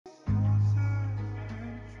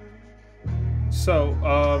So,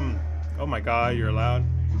 oh my God, you're allowed.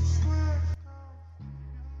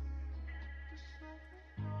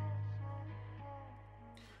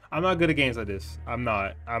 I'm not good at games like this. I'm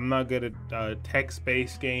not. I'm not good at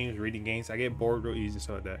text-based games, reading games. I get bored real easy,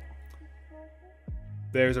 so like that.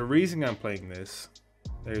 There's a reason I'm playing this.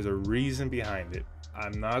 There's a reason behind it.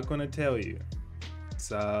 I'm not gonna tell you. It's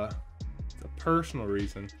a personal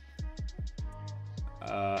reason.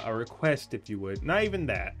 A request, if you would. Not even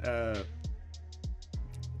that.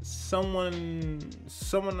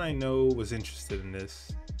 Someone I know was interested in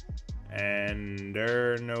this, and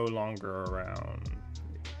they're no longer around,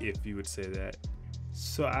 if you would say that.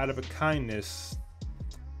 So out of a kindness,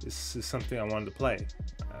 this is something I wanted to play.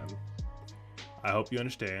 I hope you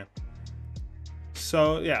understand.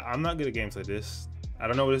 So yeah, I'm not good at games like this. I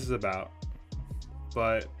don't know what this is about,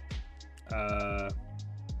 but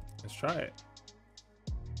let's try it.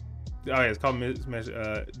 Oh yeah, it's called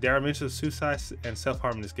there are mentions of suicide and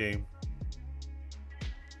self-harm in this game.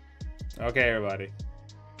 Okay, everybody,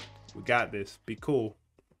 we got this. Be cool.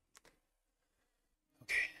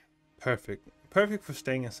 Okay, perfect for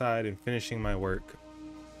staying inside and finishing my work.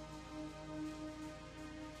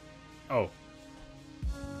 Oh.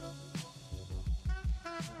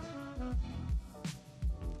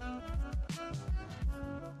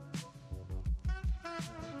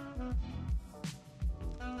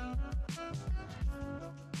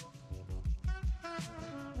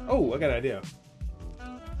 Oh, I got an idea.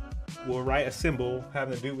 We'll write a symbol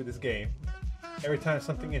having to do with this game. Every time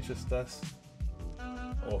something interests us,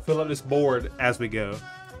 we'll fill up this board as we go.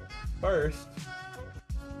 First,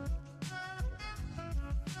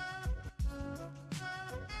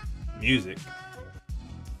 music.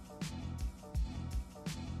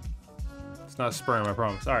 It's not sperm, I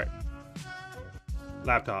promise. All right.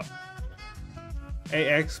 Laptop.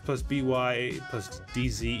 AX plus BY plus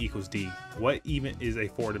DZ equals D. What even is a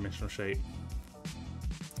four-dimensional shape?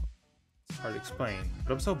 It's hard to explain,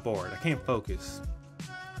 but I'm so bored. I can't focus.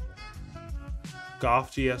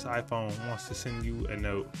 Goth GS iPhone wants to send you a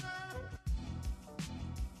note.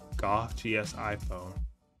 Goth GS iPhone.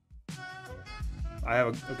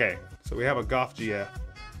 Okay, so we have a Goth GF.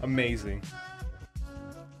 Amazing.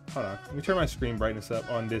 Hold on, let me turn my screen brightness up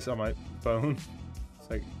on my phone. It's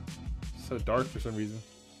like so dark for some reason.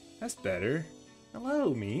 That's better.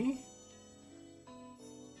 Hello, me.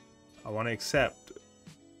 I want to accept.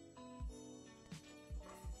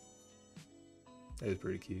 That is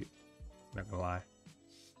pretty cute. Not gonna lie.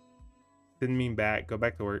 Send me back. Go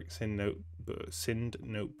back to work. Send notebook. Send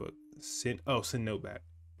notebook. Send note back.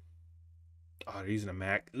 Oh, they're using a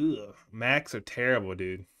Mac. Ugh. Macs are terrible,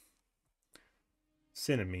 dude.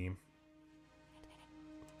 Send a meme.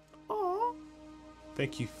 Aww.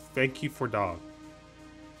 Thank you for dog.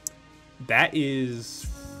 That is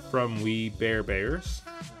from We Bear Bears.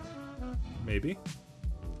 Maybe.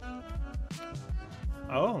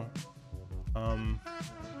 Oh.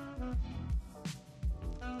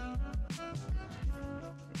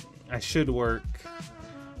 I should work.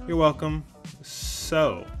 You're welcome.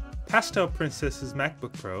 So, Pastel Princess's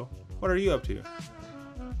MacBook Pro. What are you up to?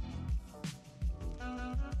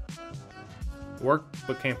 Work,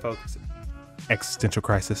 but can't focus. Existential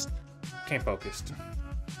crisis. Can't focus.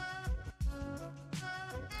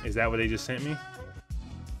 Is that what they just sent me?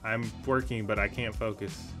 I'm working, but I can't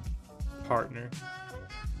focus. Partner.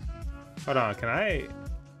 Hold on, can I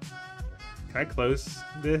close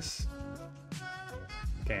this?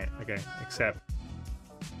 Can't. Okay, accept.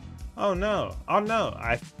 Oh no. Oh no.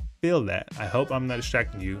 I feel that. I hope I'm not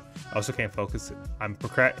distracting you. I also can't focus. I'm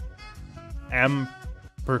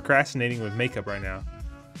procrastinating with makeup right now.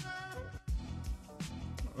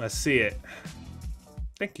 Let's see it.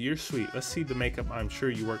 Thank you, you're sweet. Let's see the makeup I'm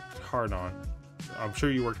sure you worked hard on. I'm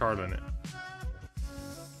sure you worked hard on it.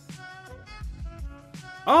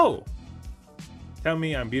 Oh! Tell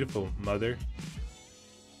me I'm beautiful, mother.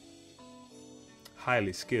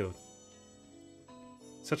 Highly skilled.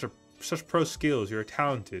 Such pro skills. You're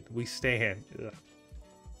talented. We stand. Ugh.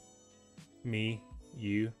 Me,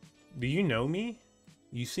 you. Do you know me?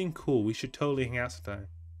 You seem cool. We should totally hang out sometime.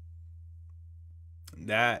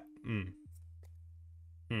 That.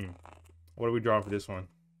 What are we drawing for this one?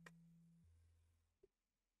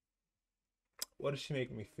 What does she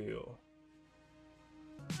make me feel?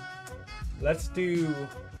 Let's do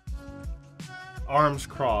arms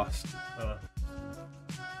crossed.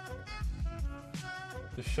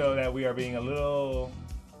 To show that we are being a little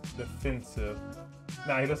defensive.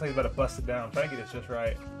 Nah, he looks like he's about to bust it down. Try to get this just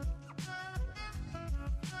right.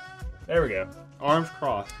 There we go. Arms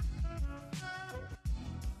crossed.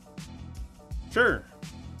 Sure.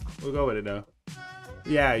 We'll go with it though.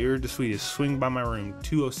 Yeah, you're the sweetest. Swing by my room,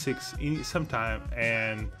 206 sometime,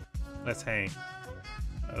 and let's hang.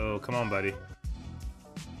 Oh, come on, buddy.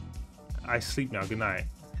 I sleep now. Good night.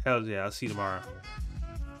 Hell yeah, I'll see you tomorrow.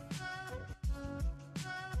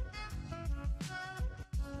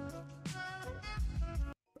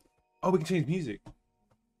 Oh, we can change music.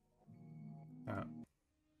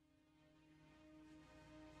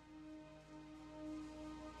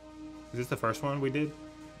 Is this the first one we did?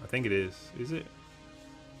 I think it is. Is it?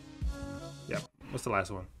 Yep. What's the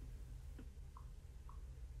last one?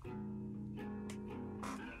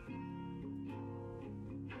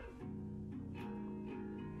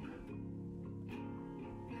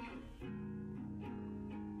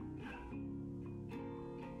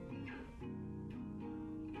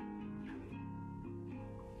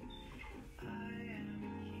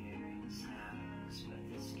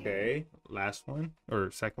 Okay, last one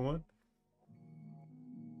or second one.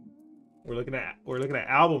 We're looking at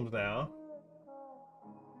albums now.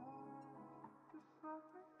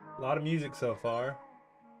 A lot of music so far.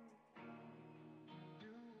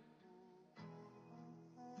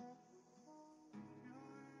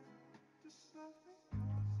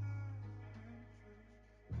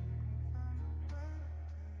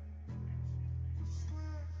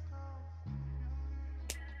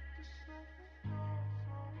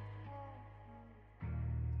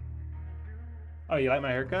 Oh, you like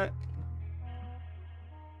my haircut?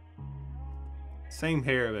 Same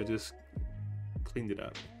hair, but just cleaned it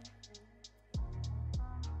up.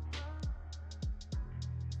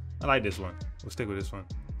 I like this one. We'll stick with this one.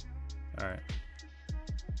 All right.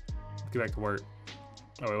 Let's get back to work.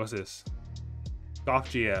 Oh wait, what's this?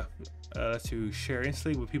 Goth GF. To share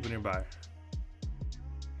instantly with people nearby.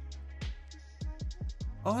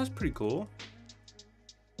 Oh, that's pretty cool.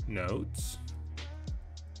 Notes.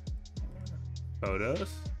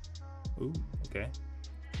 Photos. Ooh, okay.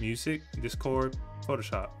 Music, Discord,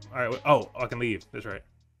 Photoshop. All right. Oh, I can leave. That's right.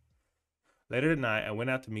 Later tonight, I went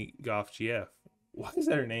out to meet Goth GF. Why is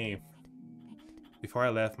that her name? Before I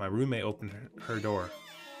left, my roommate opened her door.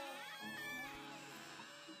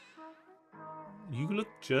 You look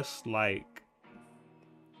just like...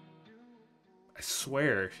 I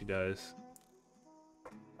swear she does.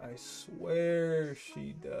 I swear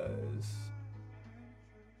she does.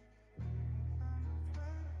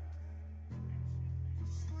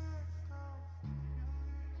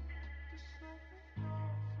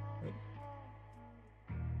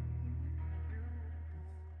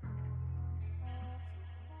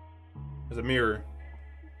 There's a mirror.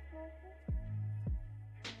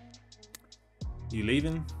 You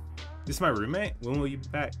leaving? This is my roommate? When will you be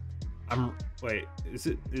back? Wait, is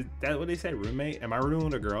that what they say, roommate? Am I rooming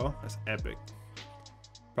with a girl? That's epic.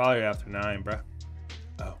 Probably after 9, bruh.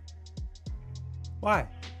 Oh. Why?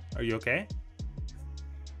 Are you okay?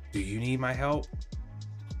 Do you need my help?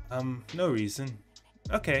 No reason.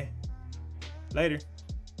 Okay. Later.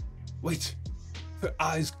 Wait. Her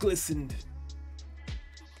eyes glistened.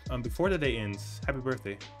 Before the day ends, happy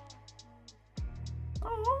birthday.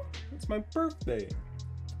 Oh, it's my birthday.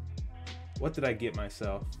 What did I get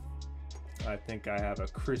myself? I think I have a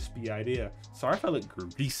crispy idea. Sorry if I look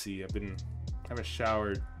greasy. I haven't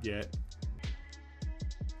showered yet.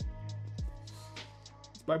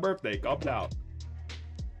 It's my birthday. Gulp it out.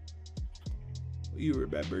 You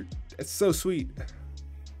remembered. It's so sweet.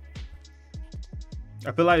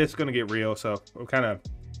 I feel like it's gonna get real, so I'm kind of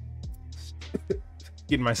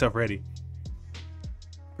getting myself ready.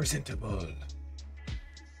 Presentable.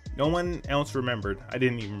 No one else remembered. I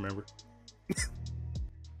didn't even remember.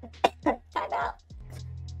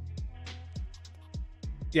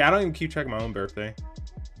 Yeah, I don't even keep track of my own birthday.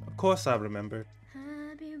 Of course I remember.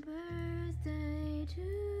 Happy birthday to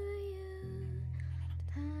you.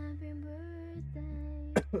 Happy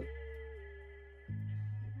birthday.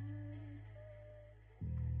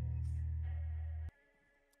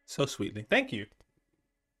 So sweetly. Thank you.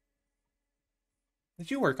 Did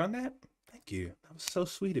you work on that? Thank you. That was so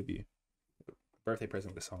sweet of you. Birthday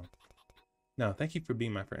present with a song. No, thank you for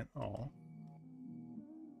being my friend. Aw.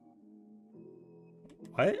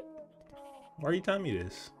 What? Why are you telling me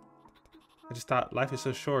this? I just thought life is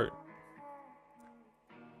so short.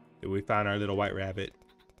 That we found our little white rabbit.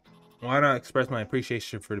 Why not express my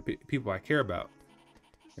appreciation for the people I care about?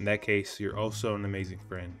 In that case, you're also an amazing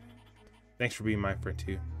friend. Thanks for being my friend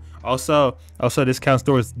too. Also, this counts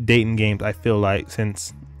towards dating games, I feel like,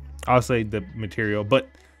 since I'll say the material, but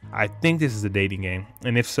I think this is a dating game.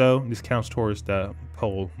 And if so, this counts towards the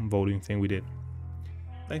poll voting thing we did.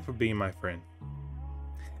 Thanks for being my friend.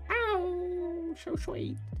 Ow, so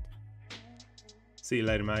sweet. See you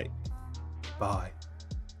later, mate. Bye.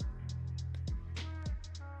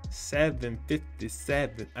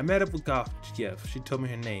 7:57. I met up with Goth. Jeff. She told me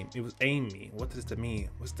her name. It was Amy. What does that mean?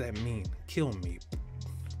 What's that mean? Kill me.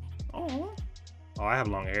 Oh, I have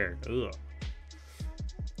long hair. Ugh.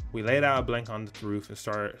 We laid out a blank on the roof and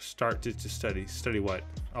started to study. Study what?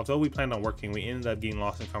 Although we planned on working, we ended up getting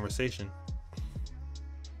lost in conversation.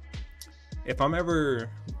 If I'm ever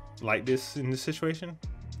like this in this situation,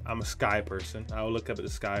 I'm a sky person. I will look up at the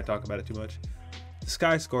sky and talk about it too much. The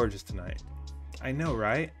sky's gorgeous tonight. I know,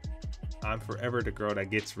 right? I'm forever the girl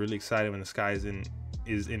that gets really excited when the sky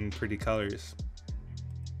is in pretty colors.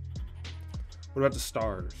 What about the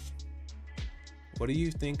stars? What do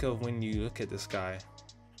you think of when you look at the sky?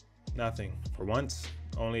 Nothing. For once,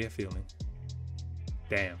 only a feeling.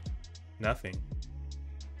 Damn. Nothing.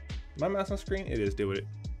 My mouse on screen? It is. Deal with it.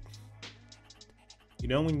 You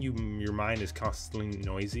know when your mind is constantly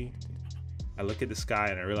noisy? I look at the sky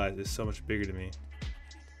and I realize it's so much bigger than me.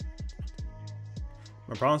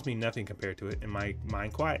 My problems mean nothing compared to it, and my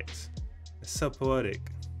mind quiets. It's so poetic.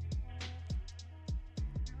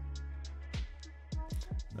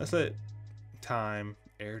 Let's let time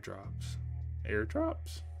airdrops.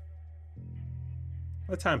 Airdrops?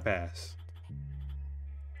 Let time pass.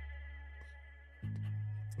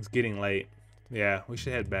 It's getting late. Yeah, we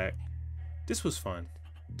should head back. This was fun.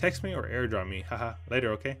 Text me or airdrop me. Haha.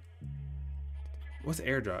 Later, okay? What's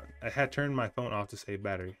airdrop? I had turned my phone off to save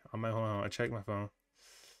battery. Hold on. I checked my phone.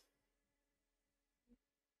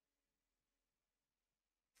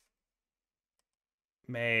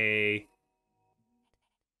 May.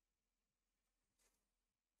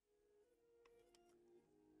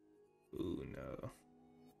 Ooh, no.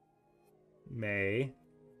 May.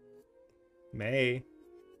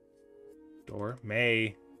 Door.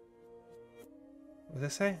 May. What does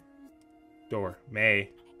that say? Door. May.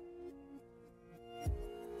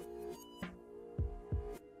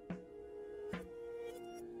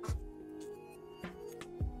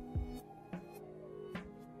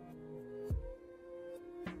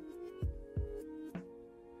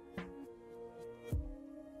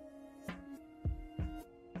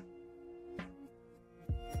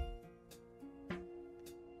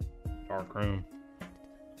 Dark room.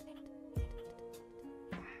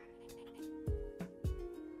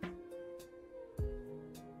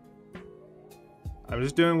 I'm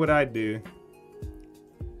just doing what I do.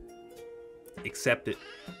 Accept it.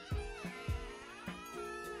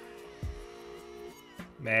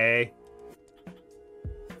 May.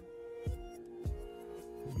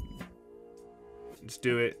 Just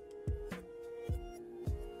do it.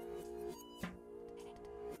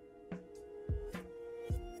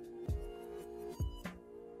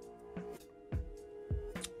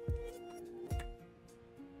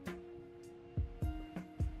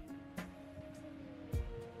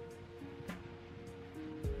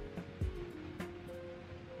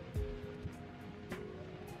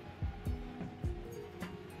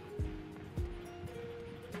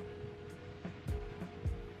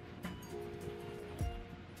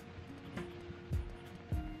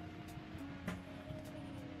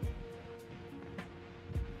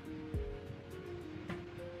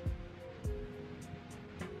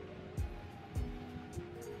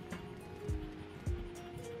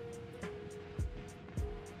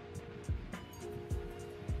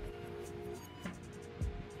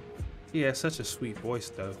 He has such a sweet voice,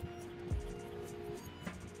 though.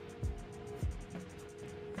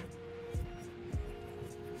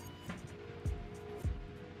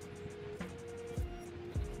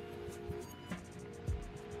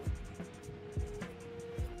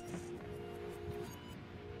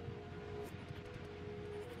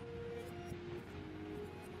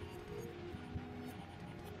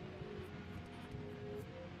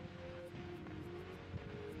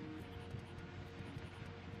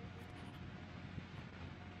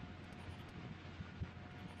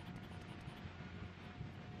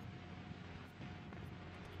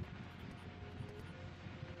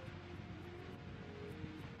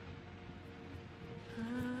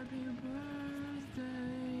 Happy birthday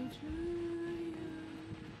to you.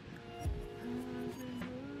 Happy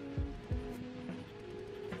birthday.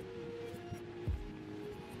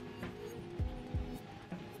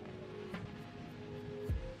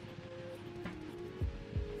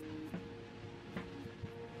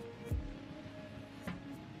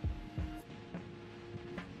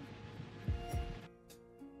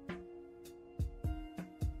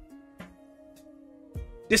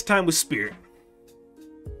 This time with spirit.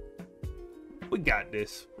 We got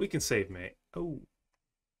this. We can save May. Oh.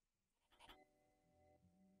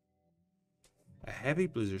 A heavy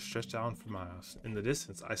blizzard stretched out for miles. In the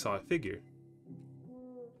distance, I saw a figure.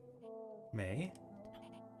 May?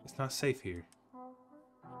 It's not safe here.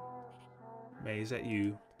 May, is that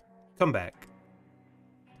you? Come back.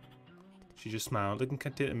 She just smiled, looking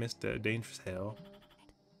content amidst the dangerous hell,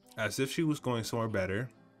 as if she was going somewhere better.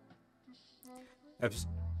 As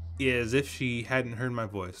if she hadn't heard my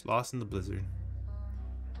voice, lost in the blizzard.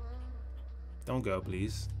 Don't go,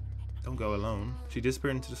 please. Don't go alone. She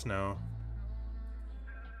disappeared into the snow.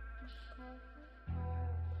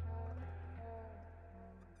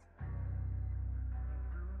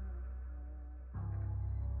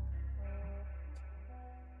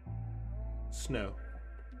 Snow.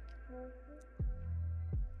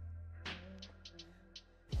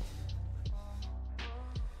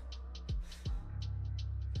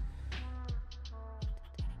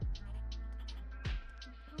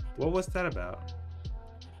 What was that about?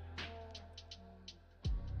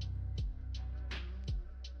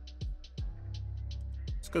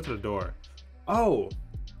 Let's go to the door. Oh!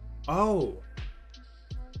 Oh!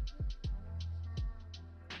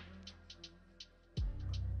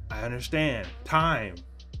 I understand. Time.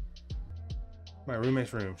 My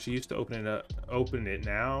roommate's room. She used to open it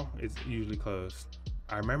now. It's usually closed.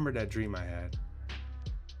 I remember that dream I had.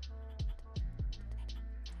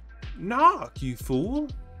 Knock, you fool!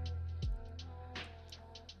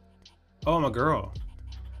 Oh, I'm a girl.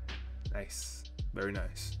 Nice. Very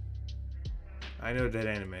nice. I know that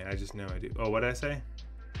anime. I just know I do. Oh, what did I say?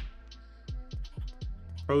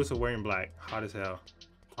 Pros are wearing black. Hot as hell.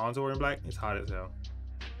 Cons are wearing black. It's hot as hell.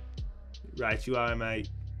 Right, you are, mate.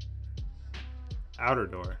 Outer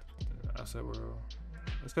door. Outside world.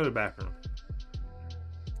 Let's go to the bathroom.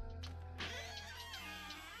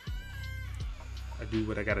 I do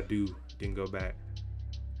what I gotta do. Then go back.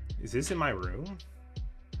 Is this in my room?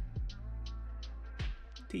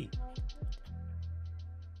 Tea.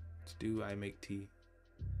 Do I make tea?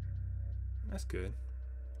 That's good.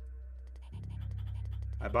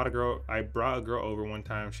 I brought a girl over one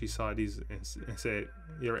time. She saw these and said,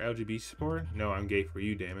 "You're an LGBT supporter?" No, I'm gay for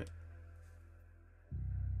you, damn it.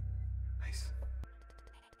 Nice.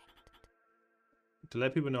 To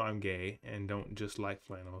let people know I'm gay and don't just like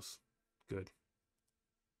flannels. Good.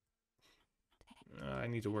 I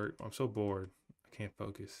need to work. I'm so bored. I can't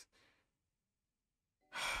focus.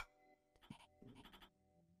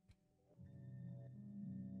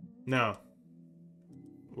 No.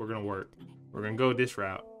 We're gonna work. We're gonna go this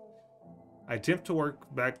route. I jumped to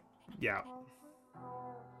work back. Yeah.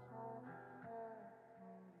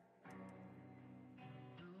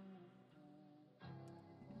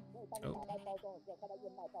 Oh.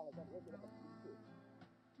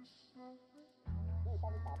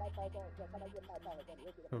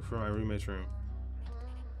 From my roommate's room.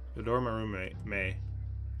 The door of my roommate, May.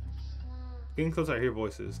 Getting closer, I hear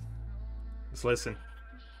voices. Let's listen.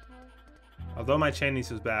 Although my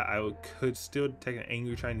Chinese was bad, I could still detect an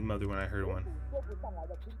angry Chinese mother when I heard one.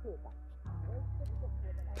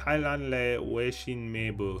 Thailand le Weishin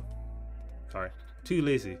Meibu. Sorry. Too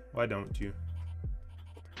lazy. Why don't you?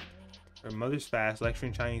 Her mother's fast,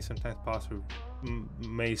 lecturing Chinese, sometimes possible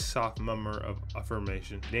May's soft murmur of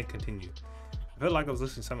affirmation. Then continued. I felt like I was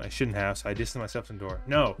listening to something I shouldn't have, so I distanced myself from the door.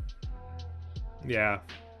 No. Yeah.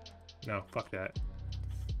 No, fuck that.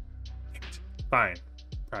 Fine.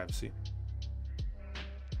 Privacy.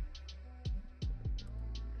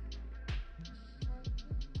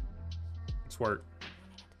 Let's work.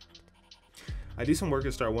 I do some work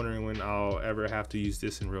and start wondering when I'll ever have to use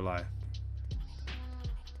this in real life.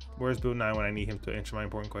 Where's Bill 9 when I need him to answer my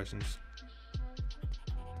important questions?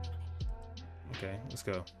 Okay, let's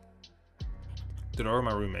go. The door of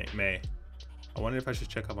my roommate, May. I wonder if I should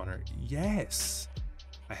check up on her. Yes!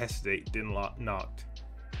 I hesitate, didn't knocked.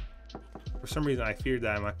 For some reason, I feared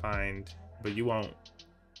that I might find, but you won't.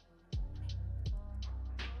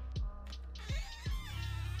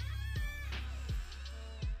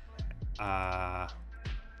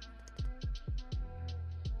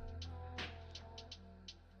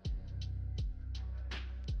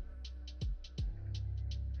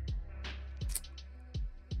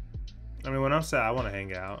 I mean, when I'm sad, I want to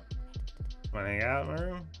hang out. Want to hang out in my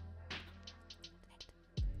room?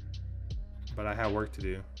 But I have work to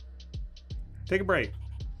do. Take a break.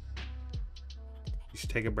 You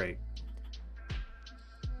should take a break.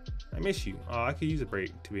 I miss you. Oh, I could use a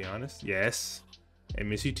break, to be honest. Yes. I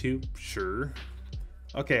miss you too. Sure.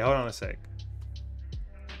 Okay, hold on a sec.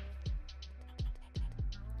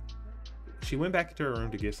 She went back into her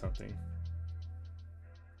room to get something.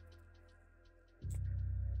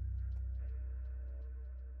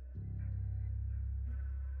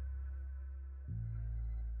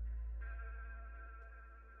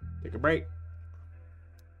 Take a break.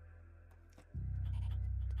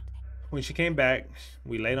 When she came back,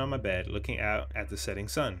 we laid on my bed, looking out at the setting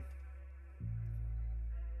sun.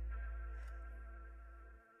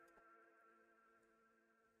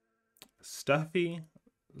 Stuffy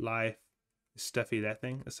life. Stuffy, that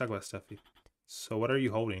thing? Let's talk about Stuffy. So what are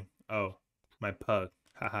you holding? Oh, my pug.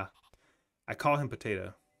 Haha. I call him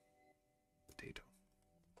Potato. Potato.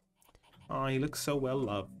 Oh, he looks so well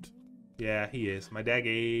loved. Yeah, he is. My dad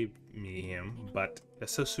gave me him, but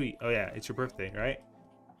that's so sweet. Oh yeah, it's your birthday, right?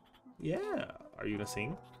 Yeah. Are you gonna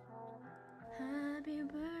sing? Happy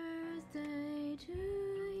birthday to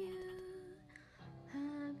you.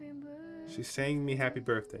 Happy birthday. She's saying me happy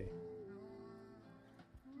birthday.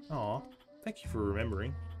 Aw, thank you for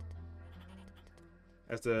remembering.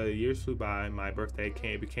 As the years flew by, my birthday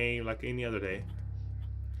became like any other day.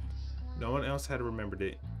 No one else had remembered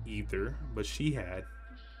it either, but she had.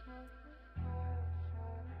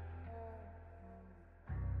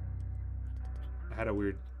 I had a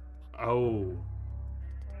weird... Oh.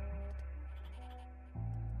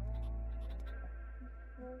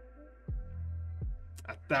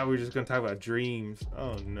 I thought we were just gonna talk about dreams.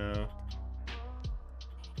 Oh no.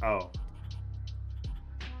 Oh.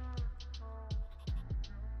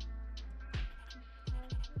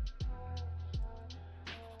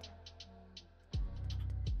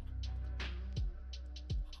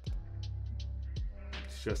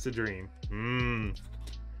 It's just a dream.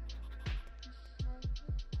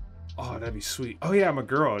 Oh, that'd be sweet. Oh yeah, I'm a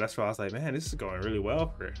girl. That's why I was like, man, this is going really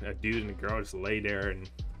well for a dude and a girl just lay there and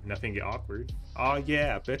nothing get awkward. Oh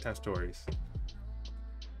yeah, bedtime stories.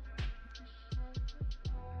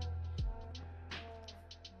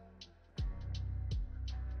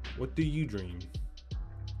 What do you dream?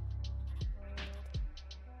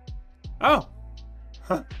 Oh!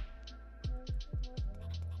 Huh.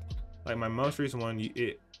 Like my most recent one,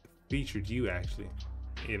 it featured you actually.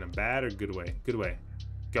 In a bad or good way? Good way.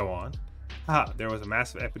 Go on. Haha, there was a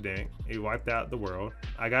massive epidemic. It wiped out the world.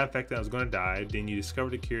 I got infected, I was gonna die. Then you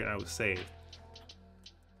discovered a cure and I was saved.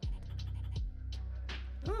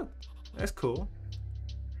 Oh, that's cool.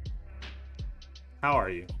 How are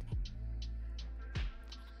you?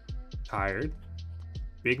 Tired.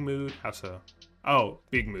 Big mood? How so? Oh,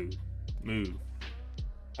 big mood. Mood.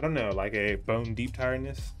 I don't know, like a bone deep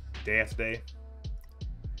tiredness? Day after day?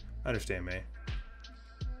 I understand, man.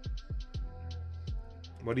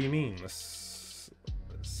 What do you mean? Let's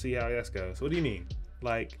see how this goes. What do you mean?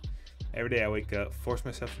 Like, every day I wake up, force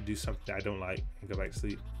myself to do something I don't like, and go back to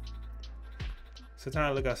sleep.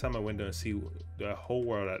 Sometimes I look outside my window and see the whole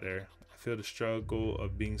world out there. I feel the struggle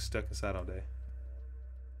of being stuck inside all day.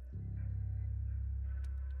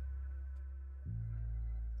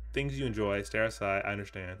 Things you enjoy, stare outside, I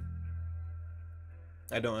understand.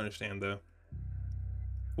 I don't understand though.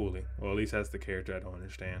 Fully. Well, at least that's the character I don't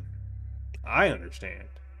understand. I understand.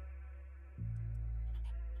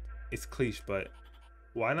 It's cliche, but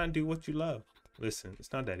why not do what you love? Listen,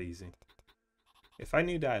 it's not that easy. If I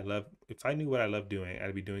knew what I love doing,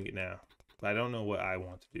 I'd be doing it now. But I don't know what I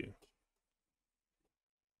want to do.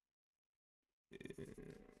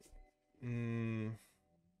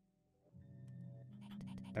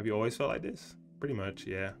 Have you always felt like this? Pretty much,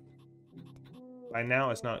 yeah. By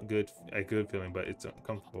now, it's not a good feeling, but it's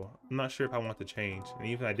uncomfortable. I'm not sure if I want to change, and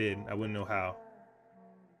even if I did, I wouldn't know how.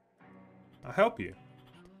 I'll help you.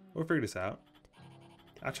 We'll figure this out.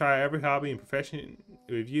 I'll try every hobby and profession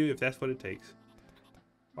with you if that's what it takes.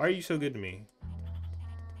 Why are you so good to me?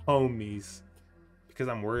 Homies. Because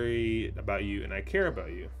I'm worried about you and I care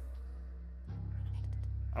about you.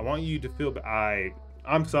 I want you to feel...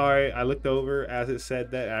 I'm sorry, I looked over as it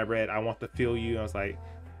said that and I read, I want to feel you. I was like,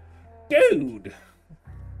 dude.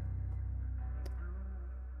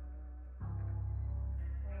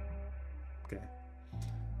 Okay.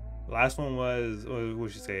 Last one was, what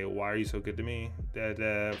would you say? Why are you so good to me?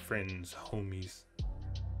 Friends, homies.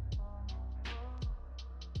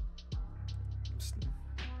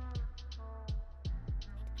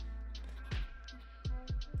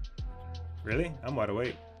 Really? I'm wide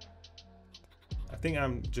awake. I think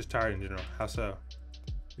I'm just tired in general. How so?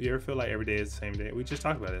 You ever feel like every day is the same day? We just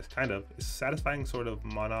talked about this, kind of. It's satisfying sort of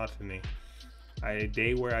monotony. A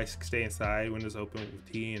day where I stay inside, windows open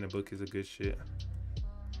with tea and a book is a good shit.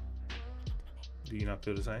 Do you not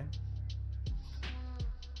feel the same?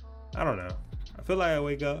 I don't know. I feel like I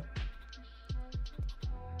wake up.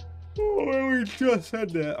 Oh, we just said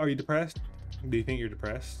that. Are you depressed? Do you think you're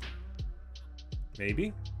depressed?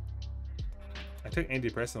 Maybe. I took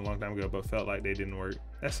antidepressants a long time ago, but felt like they didn't work.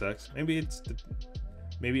 That sucks. Maybe it's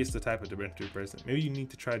the type of antidepressant. Maybe you need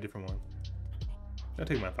to try a different one. Don't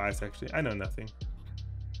take my advice, actually. I know nothing.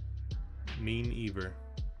 Mean either.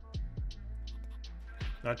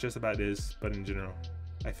 Not just about this, but in general.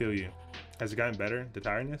 I feel you. Has it gotten better? The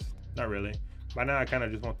tiredness? Not really. By now, I kind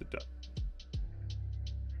of just want the...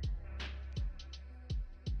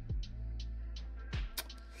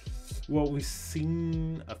 Well, we've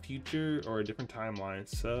seen a future or a different timeline.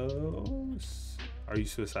 So, are you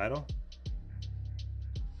suicidal?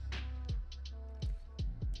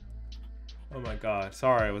 Oh my god.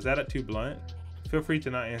 Sorry, was that too blunt? Feel free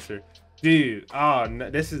to not answer. Dude, oh, no,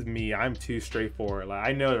 this is me. I'm too straightforward. Like,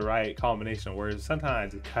 I know the right combination of words.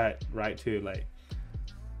 Sometimes it cut right to it. Like,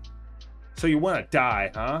 so you want to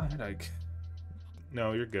die, huh? Like,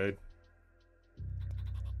 no, you're good.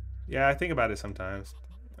 Yeah, I think about it sometimes.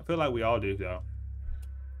 I feel like we all do, though.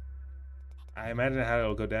 I imagine how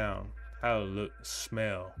it'll go down, how it'll look,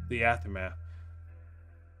 smell, the aftermath.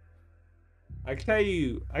 I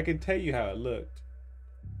can tell you how it looked.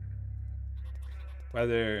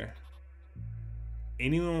 Whether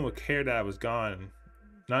anyone would care that I was gone,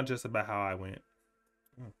 not just about how I went.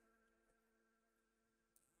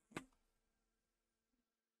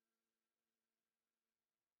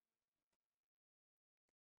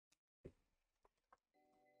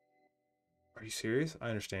 Are you serious? I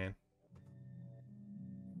understand.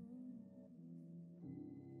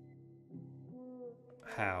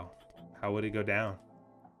 How? How would it go down?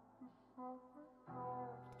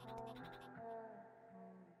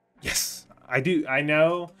 Yes, I do. I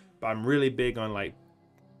know, but I'm really big on like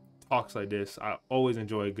talks like this. I always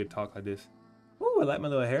enjoy a good talk like this. Ooh, I like my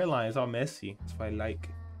little hairline. It's all messy. That's what I like.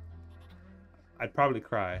 I'd probably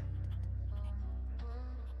cry.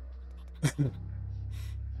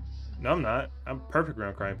 No, I'm not. I'm perfect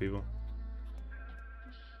around crying people.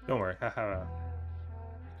 Don't worry. Haha.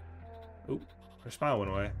 Oop, her smile went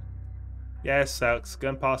away. Yeah, it sucks.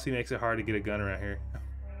 Gun policy makes it hard to get a gun around here.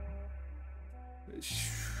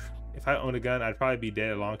 If I owned a gun, I'd probably be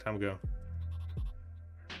dead a long time ago.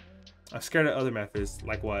 I'm scared of other methods.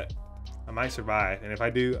 Like what? I might survive, and if I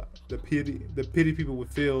do, the pity people would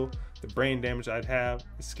feel, the brain damage I'd have.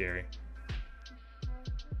 It's scary.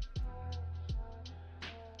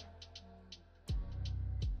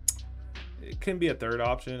 It can be a third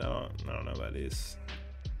option. I don't know about this.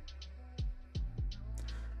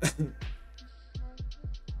 I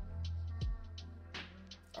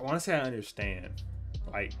want to say I understand,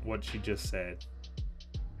 like what she just said,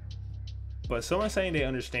 but someone saying they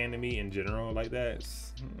understand me in general like that,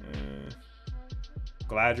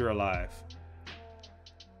 glad you're alive.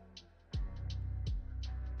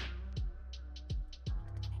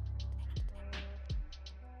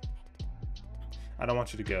 I don't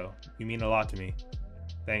want you to go. You mean a lot to me.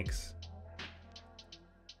 Thanks.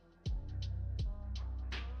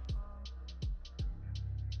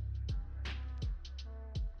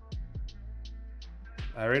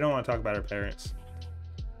 I really don't want to talk about her parents.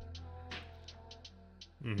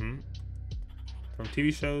 From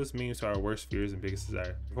TV shows, memes to our worst fears and biggest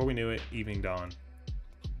desire. Before we knew it, evening dawned.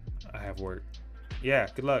 I have work. Yeah,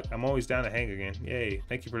 good luck. I'm always down to hang again. Yay.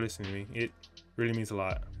 Thank you for listening to me. It really means a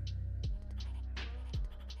lot.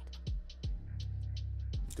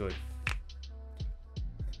 Good.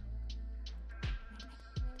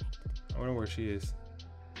 I wonder where she is.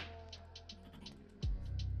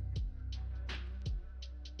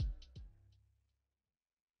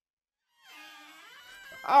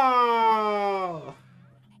 Oh!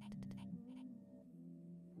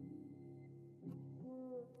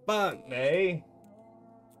 Fuck, me.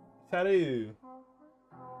 Tattoo.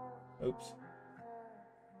 Oops.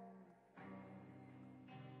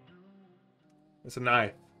 It's a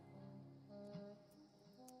knife.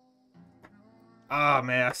 Ah,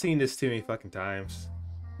 man, I've seen this too many fucking times.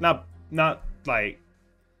 Not like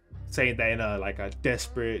saying that in a like a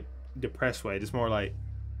desperate, depressed way. Just more like,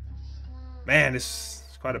 man, this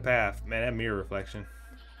is quite a path. Man, that mirror reflection.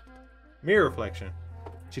 Mirror reflection.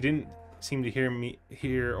 She didn't seem to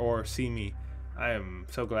hear or see me. I am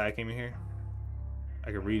so glad I came in here.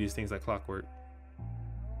 I could read these things like clockwork.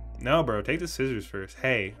 No, bro, take the scissors first.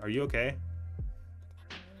 Hey, are you okay?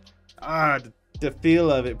 Ah, the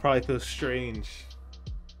feel of it probably feels strange.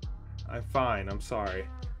 I'm fine. I'm sorry.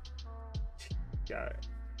 Got it.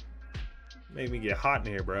 Made me get hot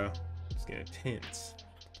in here, bro. It's getting tense.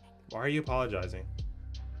 Why are you apologizing?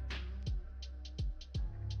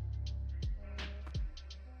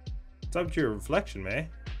 It's up to your reflection, man.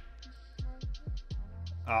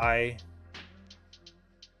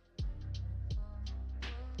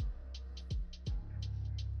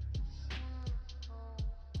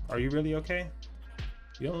 Are you really okay?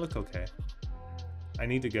 You don't look okay. I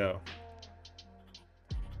need to go.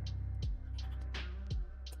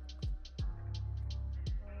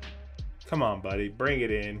 Come on, buddy. Bring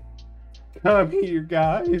it in. Come here,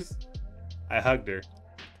 guys. I hugged her.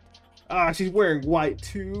 Ah, she's wearing white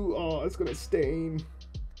too. Oh, it's gonna stain.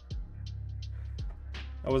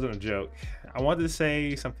 That wasn't a joke. I wanted to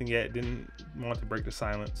say something yet didn't want to break the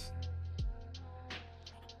silence.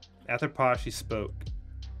 After pause, she spoke.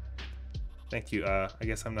 Thank you. I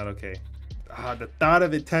guess I'm not okay. The thought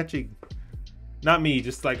of it touching. Not me,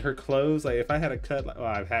 just like her clothes. Like if I had a cut, like, well,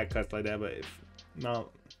 I've had cuts like that, but if no,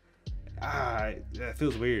 that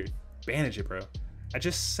feels weird. Bandage it, bro. I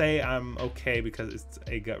just say I'm okay because it's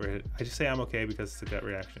a gut reaction. I just say I'm okay because it's a gut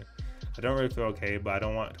reaction. I don't really feel okay, but I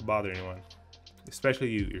don't want to bother anyone, especially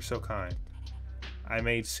you. You're so kind. I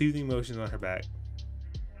made soothing motions on her back.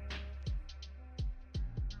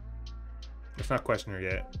 Let's not question her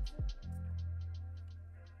yet.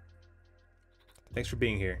 Thanks for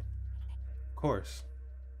being here. Of course.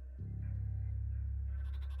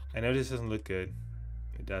 I know this doesn't look good.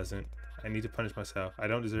 It doesn't. I need to punish myself. I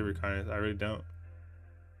don't deserve your kindness. I really don't.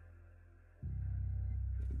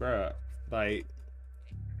 Bruh, like...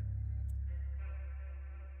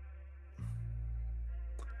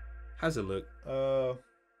 How's it look?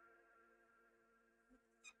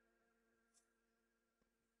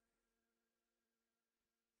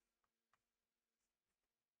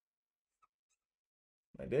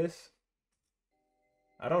 Like this?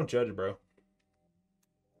 I don't judge, bro.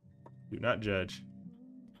 Do not judge.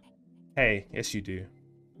 Hey, yes you do.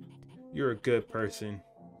 You're a good person.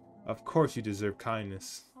 Of course you deserve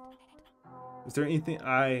kindness. Is there anything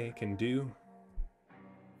I can do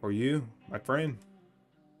for you, my friend?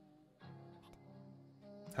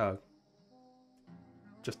 Hug.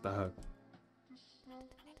 Just a hug.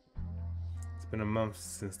 It's been a month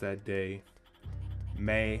since that day.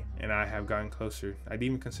 May and I have gotten closer. I'd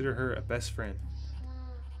even consider her a best friend.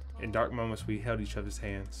 In dark moments, we held each other's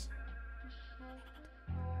hands.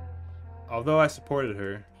 Although I supported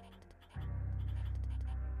her,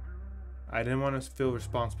 I didn't want to feel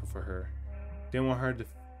responsible for her. Didn't want her to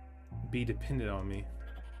be dependent on me.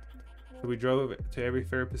 So we drove to every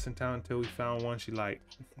therapist in town until we found one she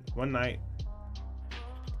liked. One night,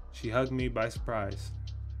 she hugged me by surprise.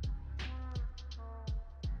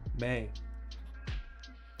 May,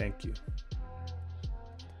 thank you.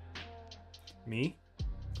 Me?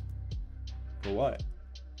 For what,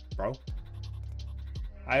 bro?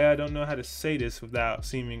 I don't know how to say this without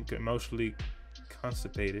seeming emotionally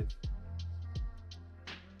constipated.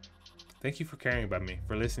 Thank you for caring about me,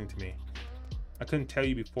 for listening to me. I couldn't tell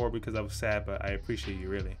you before because I was sad, but I appreciate you,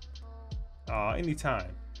 really. Aw,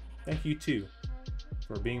 anytime. Thank you, too,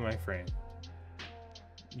 for being my friend.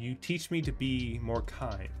 You teach me to be more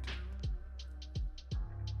kind.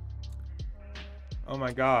 Oh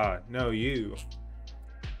my god, no, you.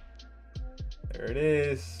 There it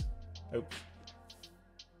is. Oops.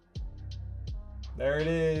 There it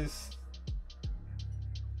is.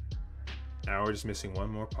 Now we're just missing one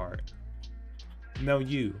more part. No,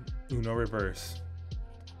 you. Uno reverse.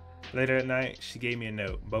 Later at night, she gave me a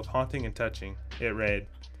note, both haunting and touching. It read,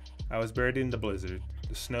 I was buried in the blizzard,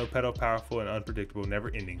 the snow pedal powerful and unpredictable, never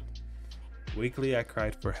ending. Weakly, I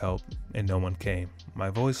cried for help, and no one came, my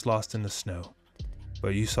voice lost in the snow.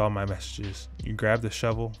 But you saw my messages. You grabbed the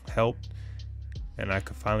shovel, helped, and I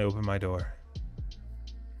could finally open my door.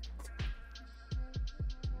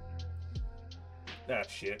 Ah,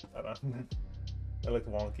 shit. That looked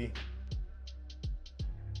wonky.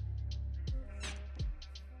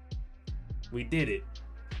 We did it.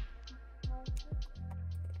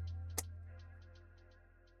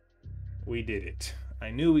 We did it.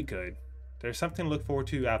 I knew we could. There's something to look forward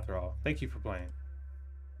to after all. Thank you for playing.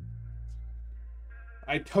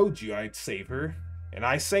 I told you I'd save her, and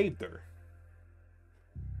I saved her.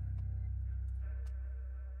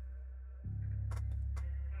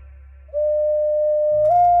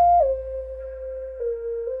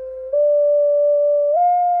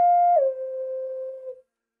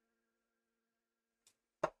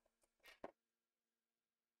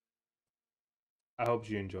 I hope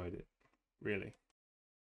you enjoyed it. Really.